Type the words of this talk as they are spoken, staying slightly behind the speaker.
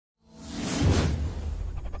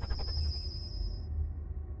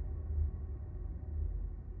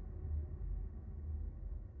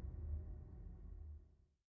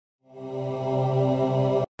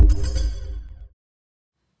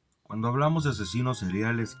Cuando hablamos de asesinos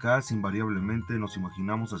seriales, casi invariablemente nos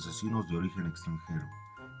imaginamos asesinos de origen extranjero.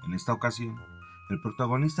 En esta ocasión, el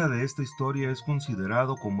protagonista de esta historia es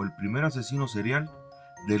considerado como el primer asesino serial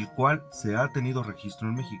del cual se ha tenido registro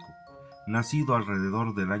en México. Nacido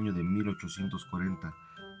alrededor del año de 1840,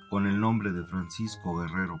 con el nombre de Francisco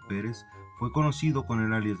Guerrero Pérez, fue conocido con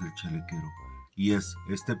el alias del Chalequero, y es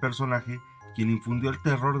este personaje quien infundió el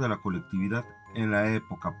terror de la colectividad en la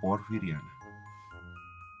época porfiriana.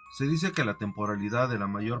 Se dice que la temporalidad de la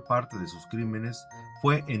mayor parte de sus crímenes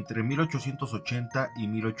fue entre 1880 y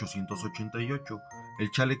 1888.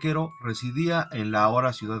 El Chalequero residía en la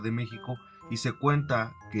ahora Ciudad de México y se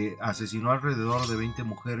cuenta que asesinó alrededor de 20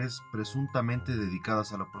 mujeres presuntamente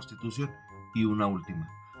dedicadas a la prostitución y una última,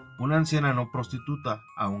 una anciana no prostituta,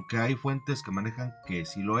 aunque hay fuentes que manejan que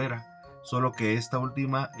sí lo era, solo que esta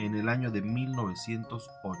última en el año de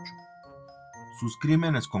 1908. Sus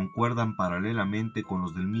crímenes concuerdan paralelamente con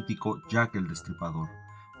los del mítico Jack el Destripador,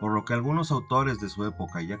 por lo que algunos autores de su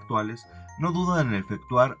época y actuales no dudan en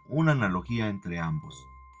efectuar una analogía entre ambos.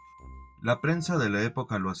 La prensa de la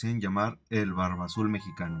época lo hacían llamar el Barbazul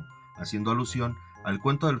mexicano, haciendo alusión al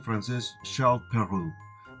cuento del francés Charles Perrault.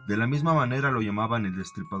 De la misma manera lo llamaban el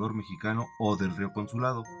Destripador mexicano o del Río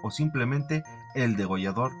Consulado, o simplemente el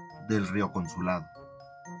degollador del Río Consulado.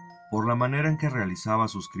 Por la manera en que realizaba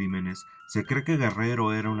sus crímenes, se cree que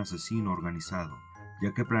Guerrero era un asesino organizado,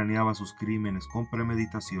 ya que planeaba sus crímenes con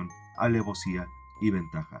premeditación, alevosía y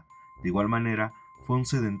ventaja. De igual manera, fue un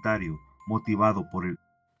sedentario, motivado por el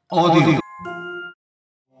odio.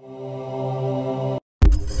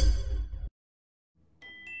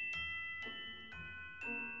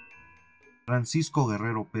 Francisco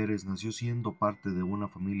Guerrero Pérez nació siendo parte de una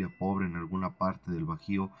familia pobre en alguna parte del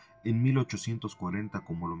Bajío en 1840,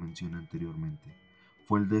 como lo mencioné anteriormente.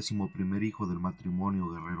 Fue el 11º hijo del matrimonio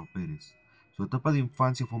Guerrero Pérez. Su etapa de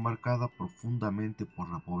infancia fue marcada profundamente por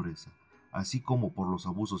la pobreza, así como por los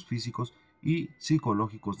abusos físicos y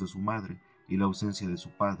psicológicos de su madre y la ausencia de su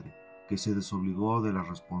padre, que se desobligó de las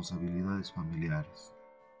responsabilidades familiares.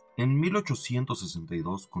 En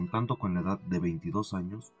 1862, contando con la edad de 22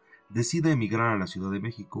 años, decide emigrar a la Ciudad de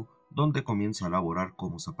México, donde comienza a laborar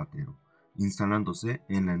como zapatero, instalándose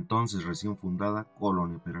en la entonces recién fundada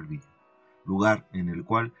Colonia Peralvillo, lugar en el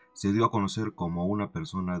cual se dio a conocer como una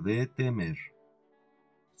persona de temer.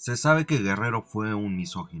 Se sabe que Guerrero fue un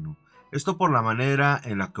misógino, esto por la manera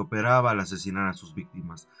en la que operaba al asesinar a sus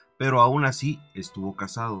víctimas, pero aún así estuvo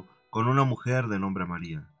casado con una mujer de nombre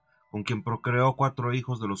María, con quien procreó 4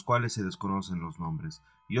 hijos de los cuales se desconocen los nombres,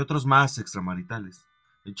 y otros más extramaritales.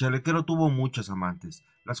 El Chalequero tuvo muchas amantes,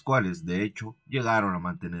 las cuales, de hecho, llegaron a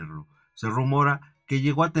mantenerlo. Se rumora que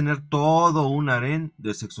llegó a tener todo un harén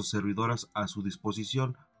de sexoservidoras a su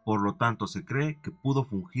disposición, por lo tanto se cree que pudo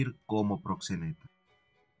fungir como proxeneta.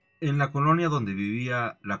 En la colonia donde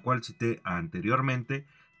vivía, la cual cité anteriormente,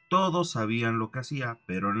 todos sabían lo que hacía,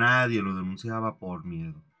 pero nadie lo denunciaba por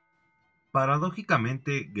miedo.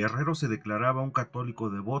 Paradójicamente, Guerrero se declaraba un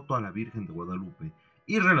católico devoto a la Virgen de Guadalupe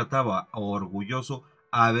y relataba orgulloso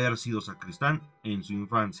haber sido sacristán en su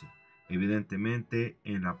infancia, evidentemente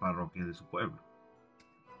en la parroquia de su pueblo.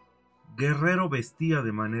 Guerrero vestía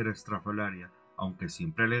de manera estrafalaria, aunque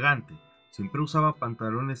siempre elegante. Siempre usaba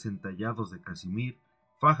pantalones entallados de casimir,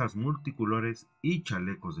 fajas multicolores y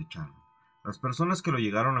chalecos de charro. Las personas que lo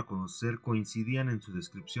llegaron a conocer coincidían en su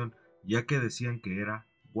descripción, ya que decían que era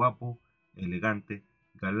guapo, elegante,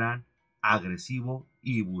 galán, agresivo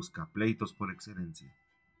y buscapleitos por excelencia.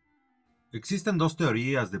 Existen 2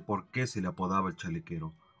 teorías de por qué se le apodaba el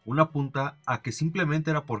Chalequero. Una apunta a que simplemente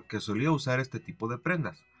era porque solía usar este tipo de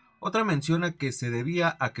prendas. Otra menciona que se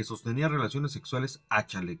debía a que sostenía relaciones sexuales a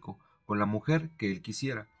chaleco con la mujer que él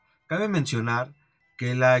quisiera. Cabe mencionar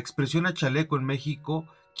que la expresión a chaleco en México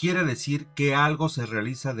quiere decir que algo se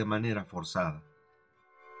realiza de manera forzada.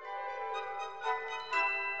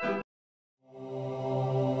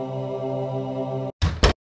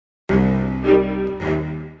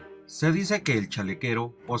 Se dice que el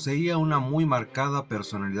Chalequero poseía una muy marcada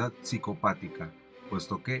personalidad psicopática,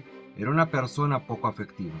 puesto que era una persona poco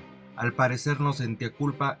afectiva. Al parecer no sentía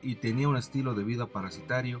culpa y tenía un estilo de vida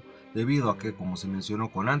parasitario, debido a que, como se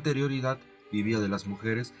mencionó con anterioridad, vivía de las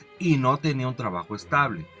mujeres y no tenía un trabajo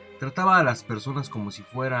estable. Trataba a las personas como si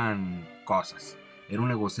fueran cosas. Era un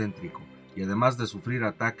egocéntrico y, además de sufrir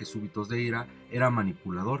ataques súbitos de ira, era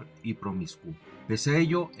manipulador y promiscuo. Pese a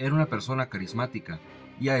ello, era una persona carismática,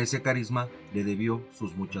 y a ese carisma le debió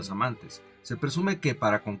sus muchas amantes. Se presume que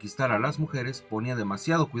para conquistar a las mujeres ponía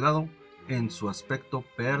demasiado cuidado en su aspecto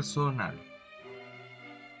personal.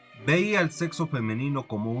 Veía al sexo femenino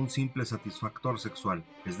como un simple satisfactor sexual,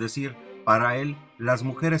 es decir, Para él, las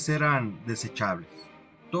mujeres eran desechables.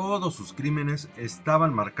 Todos sus crímenes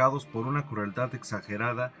estaban marcados por una crueldad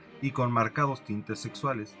exagerada y con marcados tintes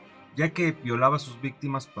sexuales, ya que violaba a sus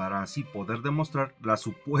víctimas para así poder demostrar la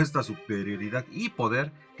supuesta superioridad y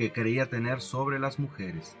poder que creía tener sobre las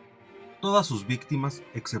mujeres. Todas sus víctimas,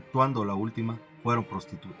 exceptuando la última, fueron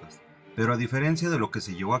prostitutas, pero a diferencia de lo que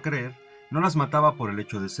se llegó a creer, no las mataba por el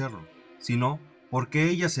hecho de serlo, sino porque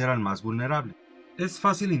ellas eran más vulnerables. Es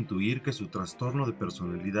fácil intuir que su trastorno de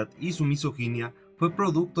personalidad y su misoginia fue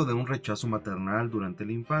producto de un rechazo maternal durante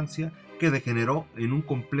la infancia que degeneró en un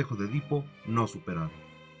complejo de Edipo no superado.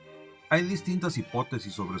 Hay distintas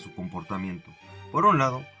hipótesis sobre su comportamiento. Por un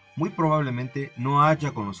lado, muy probablemente no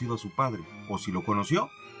haya conocido a su padre, o si lo conoció,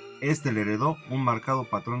 este le heredó un marcado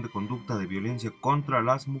patrón de conducta de violencia contra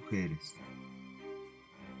las mujeres.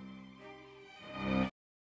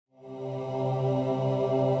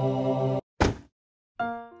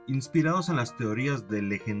 Inspirados en las teorías del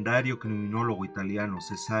legendario criminólogo italiano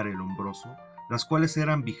Cesare Lombroso, las cuales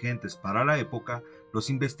eran vigentes para la época, los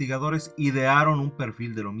investigadores idearon un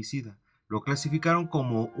perfil del homicida. Lo clasificaron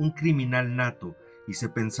como un criminal nato y se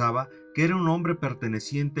pensaba que era un hombre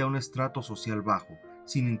perteneciente a un estrato social bajo,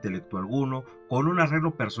 sin intelecto alguno, con un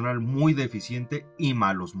arreglo personal muy deficiente y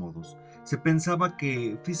malos modos. Se pensaba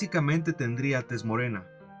que físicamente tendría tez morena,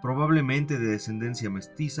 probablemente de descendencia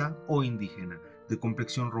mestiza o indígena, de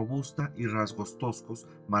complexión robusta y rasgos toscos,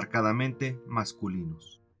 marcadamente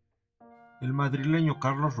masculinos. El madrileño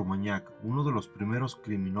Carlos Romañac, uno de los primeros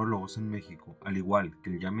criminólogos en México, al igual que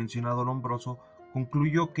el ya mencionado Lombroso,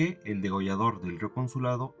 concluyó que el degollador del Río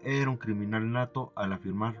Consulado era un criminal nato al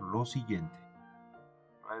afirmar lo siguiente.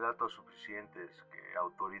 No hay datos suficientes que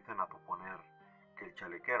autoricen a suponer que el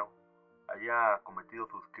Chalequero haya cometido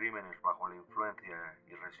sus crímenes bajo la influencia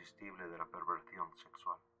irresistible de la perversión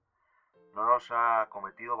sexual. No los ha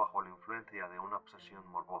cometido bajo la influencia de una obsesión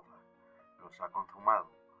morbosa, los ha consumado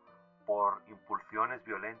por impulsiones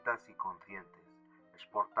violentas y conscientes. Es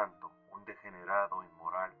por tanto un degenerado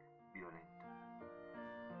inmoral violento.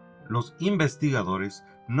 Los investigadores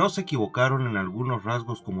no se equivocaron en algunos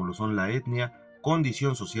rasgos como lo son la etnia,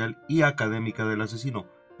 condición social y académica del asesino,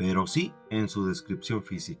 pero sí en su descripción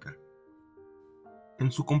física.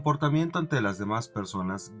 En su comportamiento ante las demás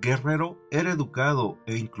personas, Guerrero era educado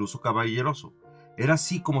e incluso caballeroso. Era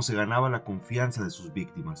así como se ganaba la confianza de sus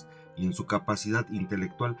víctimas, y en su capacidad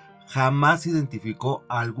intelectual jamás identificó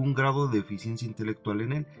algún grado de deficiencia intelectual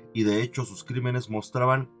en él, y de hecho sus crímenes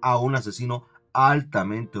mostraban a un asesino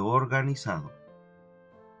altamente organizado.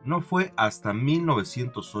 No fue hasta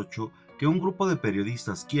 1908 que un grupo de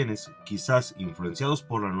periodistas quienes, quizás influenciados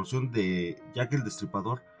por la noción de Jack el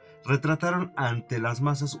Destripador, retrataron ante las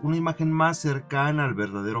masas una imagen más cercana al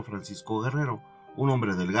verdadero Francisco Guerrero, un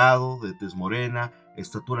hombre delgado, de tez morena,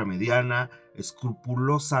 estatura mediana,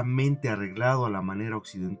 escrupulosamente arreglado a la manera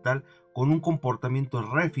occidental, con un comportamiento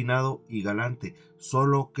refinado y galante,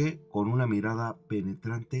 solo que con una mirada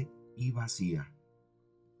penetrante y vacía.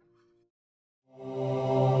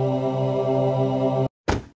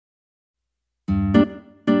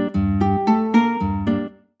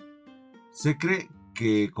 Se cree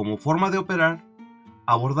que, como forma de operar,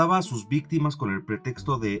 abordaba a sus víctimas con el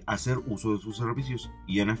pretexto de hacer uso de sus servicios,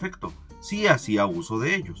 y en efecto, sí hacía uso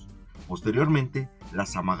de ellos. Posteriormente,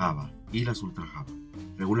 las amagaba y las ultrajaba.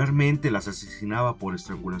 Regularmente las asesinaba por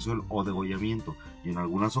estrangulación o degollamiento, y en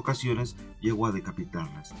algunas ocasiones llegó a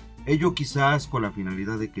decapitarlas. Ello quizás con la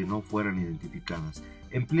finalidad de que no fueran identificadas.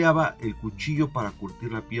 Empleaba el cuchillo para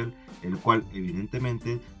curtir la piel, el cual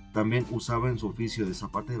evidentemente también usaba en su oficio de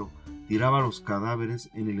zapatero. Tiraba los cadáveres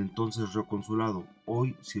en el entonces Río Consulado,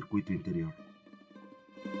 hoy Circuito Interior.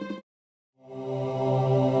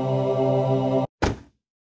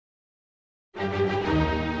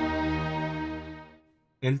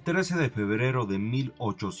 El 13 de febrero de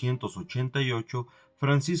 1888,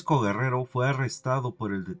 Francisco Guerrero fue arrestado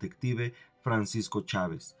por el detective Francisco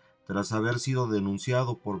Chávez, tras haber sido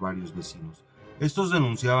denunciado por varios vecinos. Estos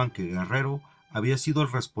denunciaban que Guerrero había sido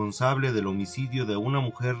el responsable del homicidio de una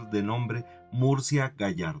mujer de nombre Murcia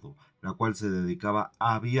Gallardo, la cual se dedicaba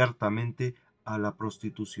abiertamente a la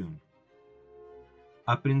prostitución.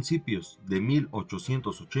 A principios de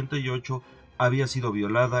 1888 había sido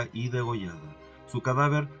violada y degollada. Su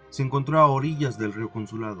cadáver se encontró a orillas del río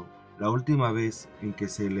Consulado. La última vez en que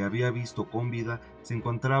se le había visto con vida se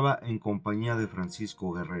encontraba en compañía de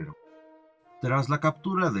Francisco Guerrero. Tras la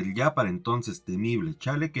captura del ya para entonces temible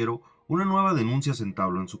Chalequero, una nueva denuncia se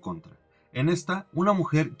entabló en su contra. En esta, una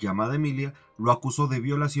mujer llamada Emilia lo acusó de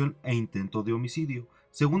violación e intento de homicidio.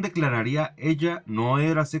 Según declararía, ella no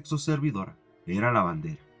era sexo servidora, era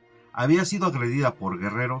lavandera. había sido agredida por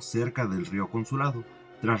guerreros cerca del río Consulado,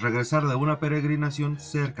 tras regresar de una peregrinación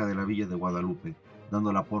cerca de la villa de Guadalupe.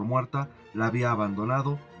 Dándola por muerta, la había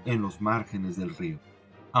abandonado en los márgenes del río.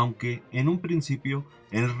 Aunque, en un principio,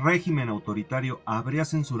 el régimen autoritario habría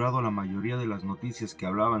censurado la mayoría de las noticias que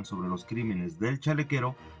hablaban sobre los crímenes del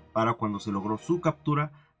Chalequero, para cuando se logró su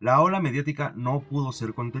captura, la ola mediática no pudo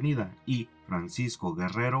ser contenida y Francisco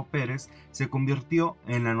Guerrero Pérez se convirtió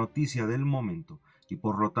en la noticia del momento, y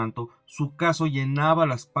por lo tanto su caso llenaba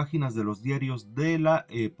las páginas de los diarios de la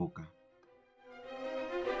época.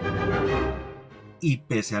 Y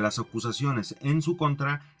pese a las acusaciones en su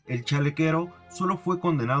contra, el chalequero solo fue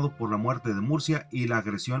condenado por la muerte de Murcia y la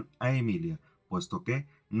agresión a Emilia, puesto que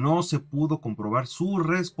no se pudo comprobar su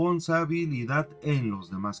responsabilidad en los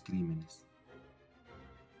demás crímenes.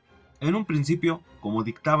 En un principio, como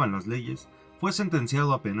dictaban las leyes, fue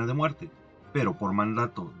sentenciado a pena de muerte, pero por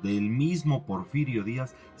mandato del mismo Porfirio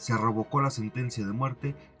Díaz se revocó la sentencia de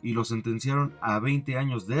muerte y lo sentenciaron a 20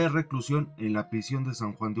 años de reclusión en la prisión de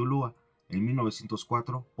San Juan de Ulúa. En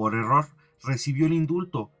 1904, por error, recibió el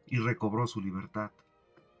indulto y recobró su libertad.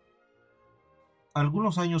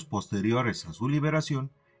 Algunos años posteriores a su liberación,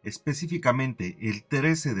 específicamente el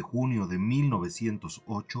 13 de junio de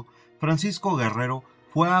 1908, Francisco Guerrero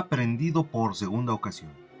fue aprehendido por segunda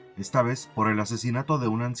ocasión, esta vez por el asesinato de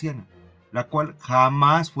una anciana, la cual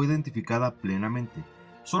jamás fue identificada plenamente.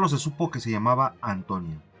 Solo se supo que se llamaba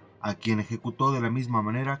Antonia, a quien ejecutó de la misma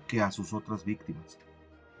manera que a sus otras víctimas.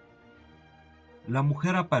 La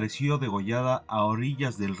mujer apareció degollada a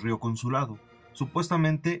orillas del río Consulado.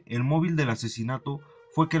 Supuestamente, el móvil del asesinato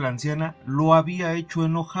fue que la anciana lo había hecho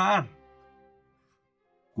enojar.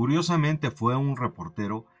 Curiosamente, fue un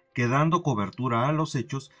reportero que, dando cobertura a los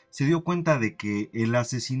hechos, se dio cuenta de que el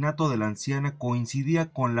asesinato de la anciana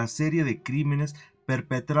coincidía con la serie de crímenes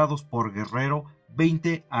perpetrados por Guerrero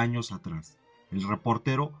 20 años atrás. El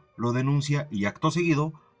reportero lo denuncia y, acto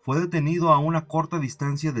seguido, fue detenido a una corta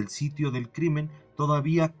distancia del sitio del crimen,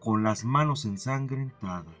 todavía con las manos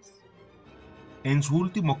ensangrentadas. En su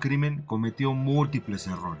último crimen cometió múltiples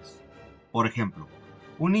errores. Por ejemplo,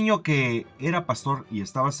 un niño que era pastor y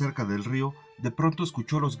estaba cerca del río, de pronto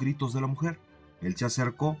escuchó los gritos de la mujer. Él se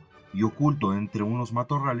acercó y, oculto entre unos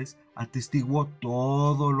matorrales, atestiguó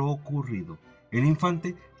todo lo ocurrido. El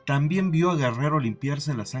infante también vio a Guerrero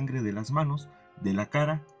limpiarse la sangre de las manos, de la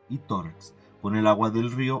cara y tórax, con el agua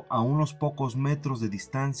del río a unos pocos metros de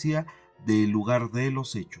distancia del lugar de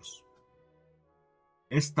los hechos.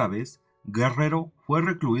 Esta vez, Guerrero fue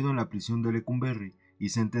recluido en la prisión de Lecumberri y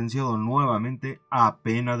sentenciado nuevamente a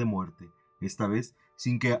pena de muerte, esta vez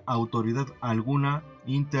sin que autoridad alguna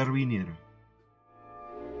interviniera.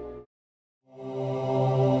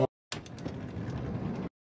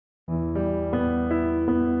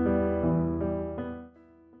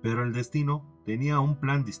 Pero el destino tenía un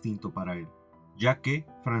plan distinto para él, ya que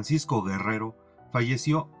Francisco Guerrero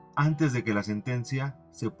falleció antes de que la sentencia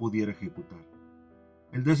se pudiera ejecutar.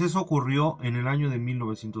 El deceso ocurrió en el año de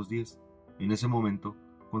 1910. En ese momento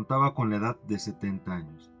contaba con la edad de 70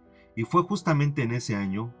 años, y fue justamente en ese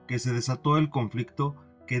año que se desató el conflicto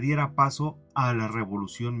que diera paso a la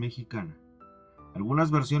Revolución Mexicana.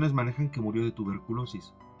 Algunas versiones manejan que murió de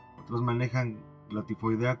tuberculosis, otras manejan la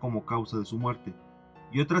tifoidea como causa de su muerte,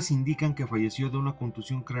 y otras indican que falleció de una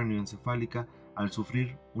contusión cráneoencefálica al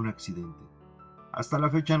sufrir un accidente. Hasta la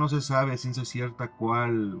fecha no se sabe a ciencia cierta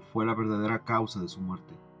cuál fue la verdadera causa de su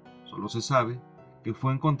muerte. Solo se sabe que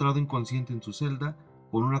fue encontrado inconsciente en su celda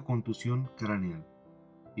con una contusión craneal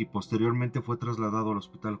y posteriormente fue trasladado al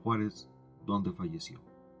Hospital Juárez, donde falleció.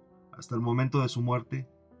 Hasta el momento de su muerte,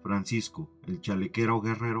 Francisco, el chalequero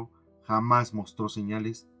Guerrero, jamás mostró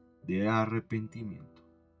señales de arrepentimiento.